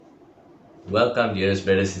Welcome, dearest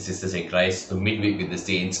brothers and sisters in Christ, to Midweek with the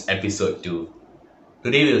Saints, Episode 2.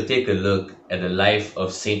 Today we'll take a look at the life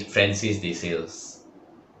of Saint Francis de Sales,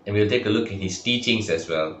 and we'll take a look at his teachings as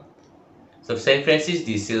well. So, Saint Francis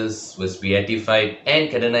de Sales was beatified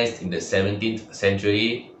and canonized in the 17th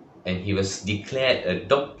century, and he was declared a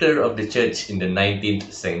doctor of the church in the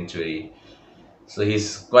 19th century. So,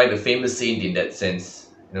 he's quite a famous saint in that sense.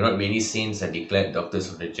 Not many saints are declared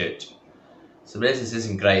doctors of the church. So, brothers and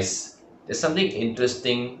sisters in Christ, there's something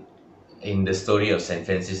interesting in the story of St.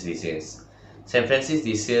 Francis de Sales. St. Francis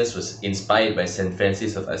de Sales was inspired by St.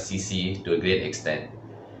 Francis of Assisi to a great extent.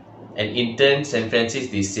 And in turn, St.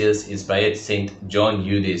 Francis de Sales inspired St. John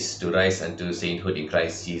Eudes to rise unto sainthood in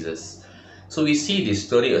Christ Jesus. So we see this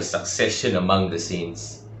story of succession among the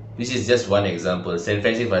saints. This is just one example. St.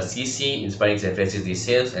 Francis of Assisi inspiring St. Francis de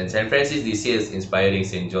Sales, and St. Francis de Sales inspiring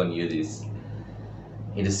St. John Eudes.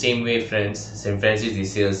 In the same way, friends, St. Francis de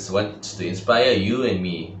Sales wants to inspire you and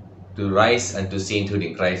me to rise unto sainthood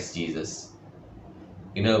in Christ Jesus.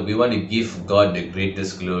 We want to give God the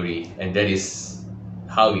greatest glory, and that is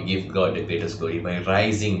how we give God the greatest glory, by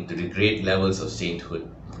rising to the great levels of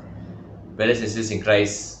sainthood. Brothers and sisters in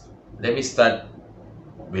Christ, let me start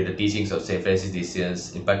with the teachings of St. Francis de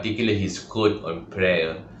Sales, in particular his quote on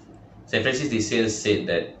prayer. St. Francis de Sales said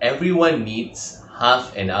that everyone needs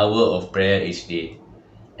half an hour of prayer each day,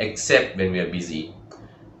 except when we are busy.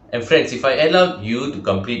 And friends, if I allowed you to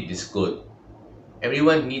complete this quote,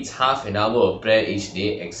 everyone needs half an hour of prayer each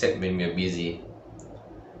day except when we are busy,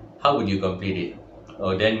 how would you complete it?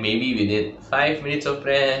 Or then maybe we need 5 minutes of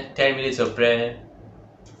prayer, 10 minutes of prayer,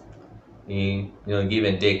 give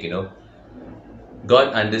and take,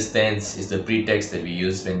 God understands is the pretext that we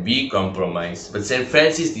use when we compromise. But St.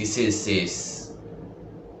 Francis de Sales says,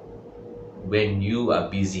 when you are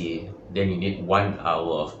busy, then you need 1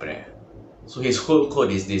 hour of prayer. So his whole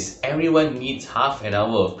quote is this: everyone needs half an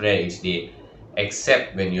hour of prayer each day,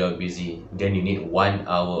 except when you are busy, then you need 1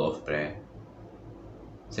 hour of prayer.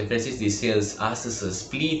 St. Francis de Sales asks us,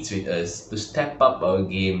 pleads with us to step up our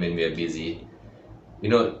game when we are busy.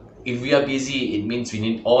 If we are busy, it means we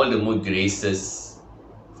need all the more graces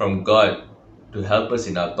from God to help us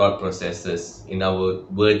in our thought processes, in our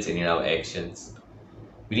words and in our actions.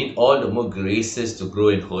 We need all the more graces to grow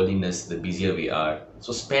in holiness the busier we are.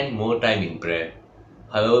 So spend more time in prayer,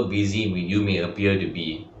 however busy you may appear to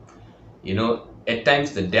be. At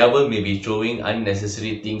times the devil may be throwing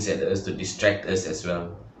unnecessary things at us to distract us as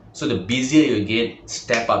well. So the busier you get,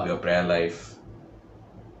 step up your prayer life.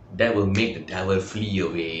 That will make the devil flee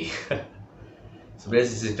away. So brothers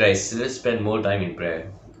and sisters in Christ, let's spend more time in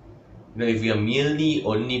prayer. If we are merely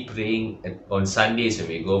only praying on Sundays when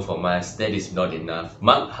we go for Mass, that is not enough.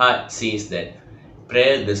 Mark Hart says that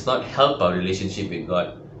prayer does not help our relationship with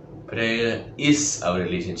God. Prayer is our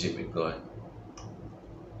relationship with God.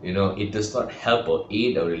 It does not help or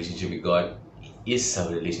aid our relationship with God. It is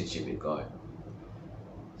our relationship with God.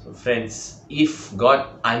 So friends, if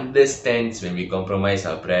God understands when we compromise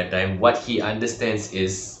our prayer time, what He understands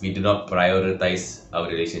is we do not prioritize our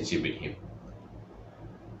relationship with Him.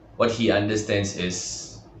 What He understands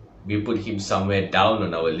is we put Him somewhere down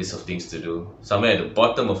on our list of things to do, somewhere at the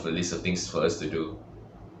bottom of the list of things for us to do.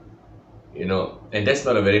 And that's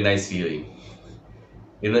not a very nice feeling.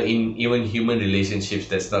 In even human relationships,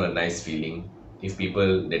 that's not a nice feeling if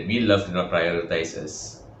people that we love do not prioritize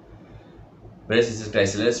us. Brothers and sisters in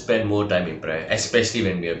Christ, let us spend more time in prayer, especially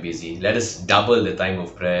when we are busy. Let us double the time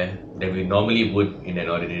of prayer that we normally would in an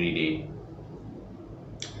ordinary day.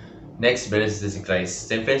 Next, brothers and sisters in Christ,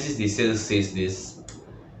 St. Francis de Sales says this: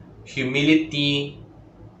 humility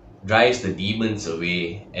drives the demons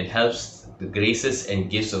away and helps the graces and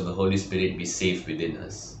gifts of the Holy Spirit be safe within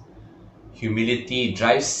us. Humility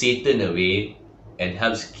drives Satan away and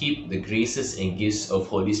helps keep the graces and gifts of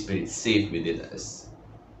Holy Spirit safe within us.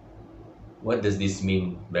 What does this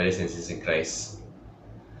mean, brothers and sisters in Christ?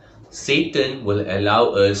 Satan will allow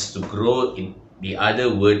us to grow in the other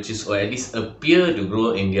virtues, or at least appear to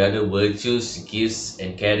grow in the other virtues, gifts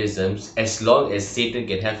and charisms, as long as Satan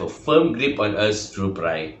can have a firm grip on us through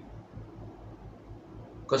pride.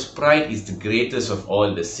 Because pride is the greatest of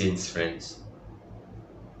all the sins, friends.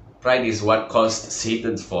 Pride is what caused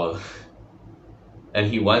Satan's fall. And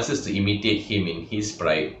he wants us to imitate him in his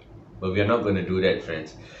pride. But we are not going to do that,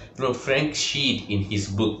 friends. Frank Sheed in his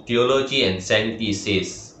book Theology and Sanity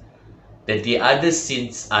says that the other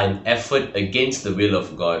sins are an effort against the will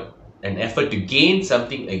of God, an effort to gain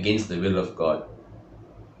something against the will of God.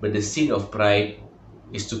 But the sin of pride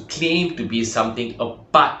is to claim to be something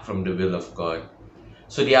apart from the will of God.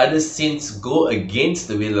 So the other sins go against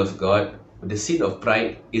the will of God, But the sin of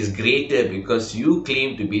pride is greater because you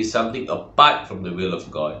claim to be something apart from the will of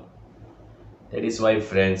God. That is why,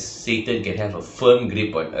 friends, Satan can have a firm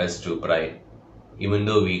grip on us through pride. Even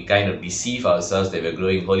though we kind of deceive ourselves that we are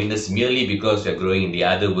growing in holiness merely because we are growing in the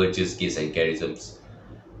other virtues, gifts, and charisms.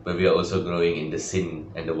 But we are also growing in the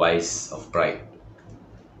sin and the vice of pride.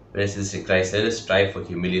 Brothers in Christ, let us strive for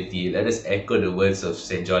humility. Let us echo the words of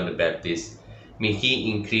St. John the Baptist. May he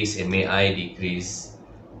increase and may I decrease.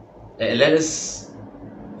 And let us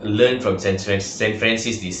learn from St.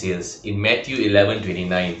 Francis de Sales. In Matthew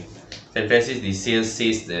 11:29, St. Francis de Sales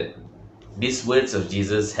says that these words of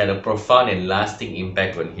Jesus had a profound and lasting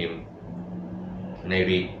impact on him. And I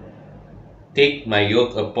read, "Take my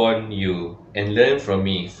yoke upon you and learn from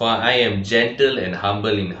me, for I am gentle and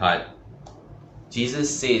humble in heart." Jesus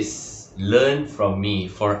says, "Learn from me,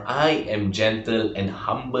 for I am gentle and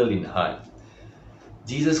humble in heart."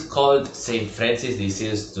 Jesus called St. Francis de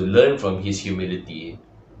Sales to learn from his humility.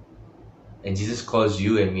 And Jesus calls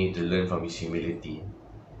you and me to learn from his humility.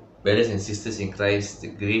 Brothers and sisters in Christ, the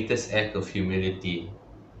greatest act of humility,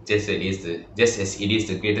 just as it is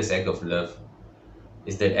the greatest act of love,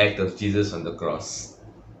 is the act of Jesus on the cross.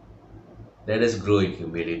 Let us grow in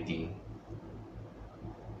humility.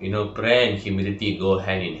 Prayer and humility go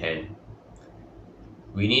hand in hand.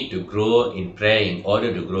 We need to grow in prayer in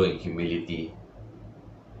order to grow in humility.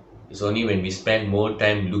 It's only when we spend more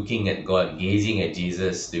time looking at God, gazing at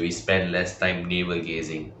Jesus, do we spend less time navel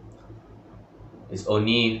gazing. It's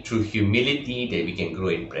only through humility that we can grow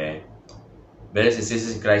in prayer. Brothers and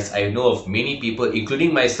sisters in Christ, I know of many people,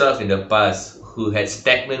 including myself in the past, who had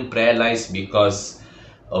stagnant prayer lives because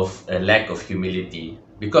of a lack of humility,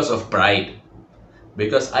 because of pride.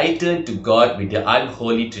 Because I turned to God with the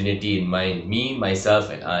unholy trinity in mind, me, myself,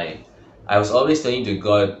 and I. I was always turning to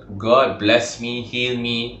God, God bless me, heal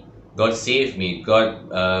me, God save me, God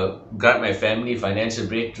grant my family financial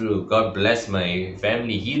breakthrough, God bless my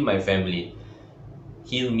family, heal my family,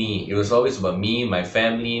 heal me. It was always about me, my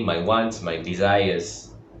family, my wants, my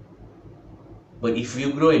desires. But if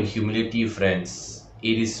you grow in humility, friends,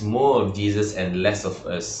 it is more of Jesus and less of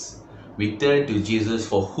us. We turn to Jesus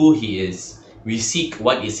for who He is. We seek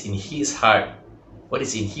what is in His heart, what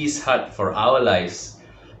is in His heart for our lives,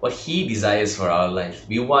 what He desires for our life.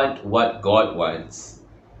 We want what God wants.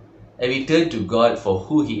 And we turn to God for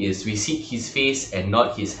who He is. We seek His face and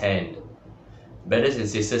not His hand. Brothers and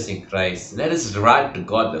sisters in Christ, let us run to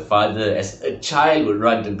God the Father as a child would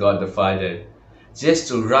run to God the Father. Just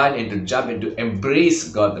to run and to jump and to embrace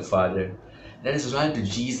God the Father. Let us run to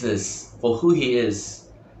Jesus for who He is.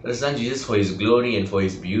 Let us run to Jesus for His glory and for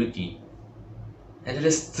His beauty. And let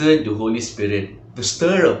us turn to Holy Spirit to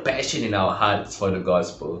stir a passion in our hearts for the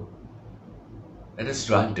gospel. Let us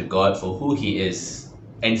run to God for who He is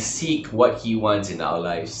and seek what He wants in our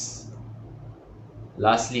lives.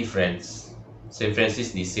 Lastly, friends, St.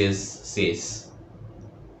 Francis de Sales says,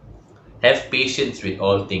 "Have patience with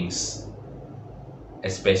all things,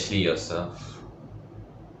 especially yourself."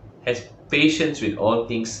 Have patience with all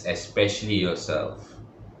things, especially yourself.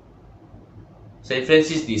 St.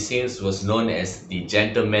 Francis de Sales was known as the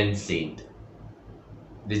gentleman saint.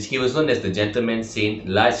 He was known as the gentleman saint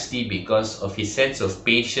largely because of his sense of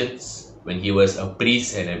patience when he was a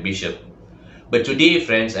priest and a bishop. But today,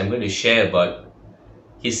 friends, I'm going to share about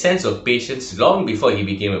his sense of patience long before he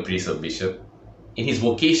became a priest or bishop. In his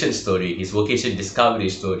vocation story, his vocation discovery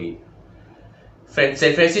story. St.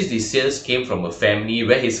 Francis de Sales came from a family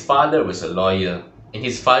where his father was a lawyer. And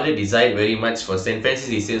his father desired very much for St. Francis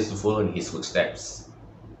de Sales to follow in his footsteps.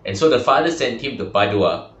 And so the father sent him to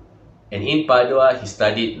Padua. And in Padua, he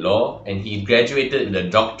studied law and he graduated with a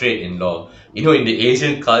doctorate in law. In the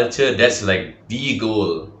Asian culture, that's like the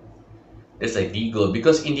goal. That's like the goal.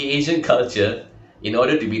 Because in the Asian culture, in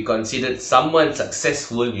order to be considered someone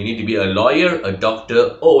successful, you need to be a lawyer, a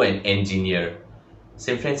doctor, or an engineer.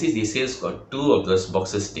 St. Francis de Sales got two of those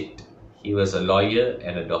boxes ticked. He was a lawyer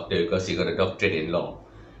and a doctor because he got a doctorate in law.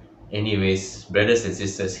 Anyways, brothers and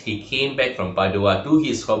sisters, he came back from Padua to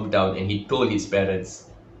his hometown and he told his parents,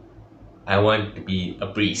 "I want to be a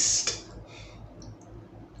priest."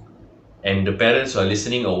 And the parents who are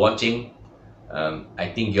listening or watching, I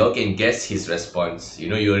think you all can guess his response.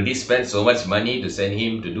 You already spent so much money to send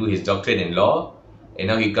him to do his doctorate in law, and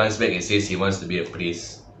now he comes back and says he wants to be a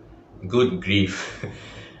priest. Good grief.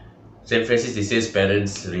 St. Francis de Sales'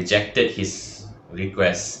 parents rejected his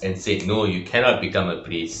request and said, "No, you cannot become a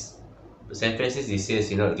priest." But St. Francis de Sales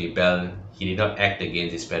did not rebel. He did not act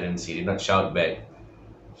against his parents. He did not shout back.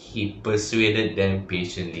 He persuaded them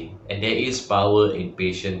patiently. And there is power in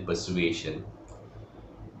patient persuasion.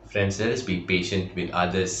 Friends, let us be patient with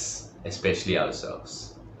others, especially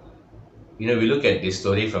ourselves. We look at this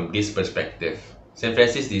story from this perspective. St.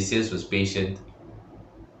 Francis de Sales was patient,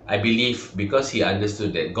 I believe, because he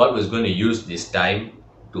understood that God was going to use this time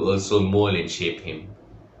to also mold and shape him.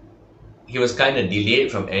 He was kind of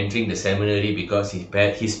delayed from entering the seminary because his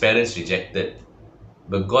parents rejected.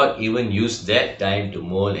 But God even used that time to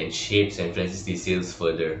mold and shape St. Francis de Sales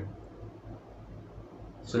further.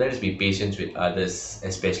 So let us be patient with others,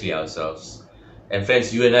 especially ourselves. And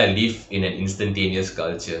friends, you and I live in an instantaneous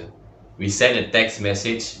culture. We send a text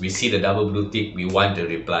message, we see the double blue tick, we want a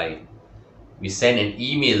reply. We send an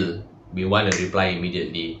email, we want a reply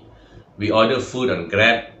immediately. We order food on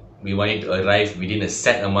Grab, we want it to arrive within a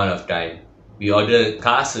set amount of time. We order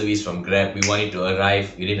car service from Grab, we want it to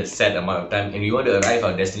arrive within a set amount of time, and we want to arrive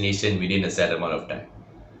our destination within a set amount of time.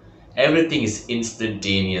 Everything is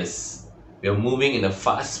instantaneous. We are moving in a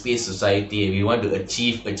fast-paced society and we want to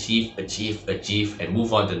achieve, and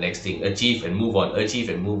move on to the next thing. Achieve and move on, achieve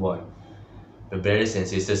and move on. But brothers and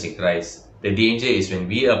sisters in Christ, the danger is when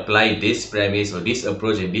we apply this premise or this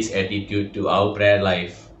approach and this attitude to our prayer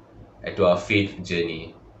life and to our faith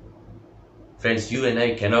journey. Friends, you and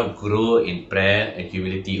I cannot grow in prayer and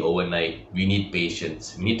humility overnight. We need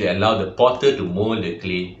patience. We need to allow the potter to mold the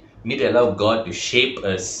clay. We need to allow God to shape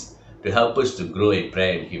us, to help us to grow in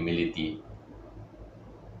prayer and humility.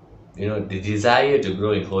 The desire to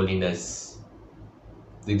grow in holiness,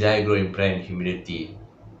 the desire to grow in prayer and humility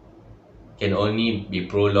can only be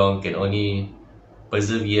prolonged, can only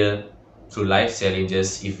persevere through life's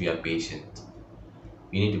challenges if we are patient.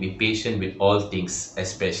 We need to be patient with all things,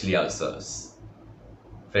 especially ourselves.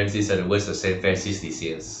 Friends, these are the words of St. Francis de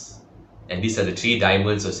Sales. And these are the 3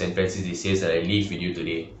 diamonds of St. Francis de Sales that I leave with you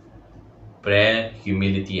today. Prayer,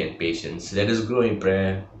 humility, and patience. Let us grow in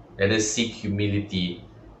prayer. Let us seek humility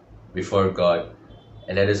before God.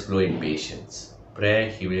 And let us grow in patience. Prayer,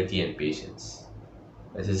 humility, and patience.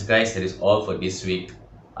 This is Christ. That is all for this week.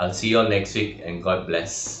 I'll see you all next week, and God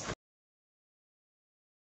bless.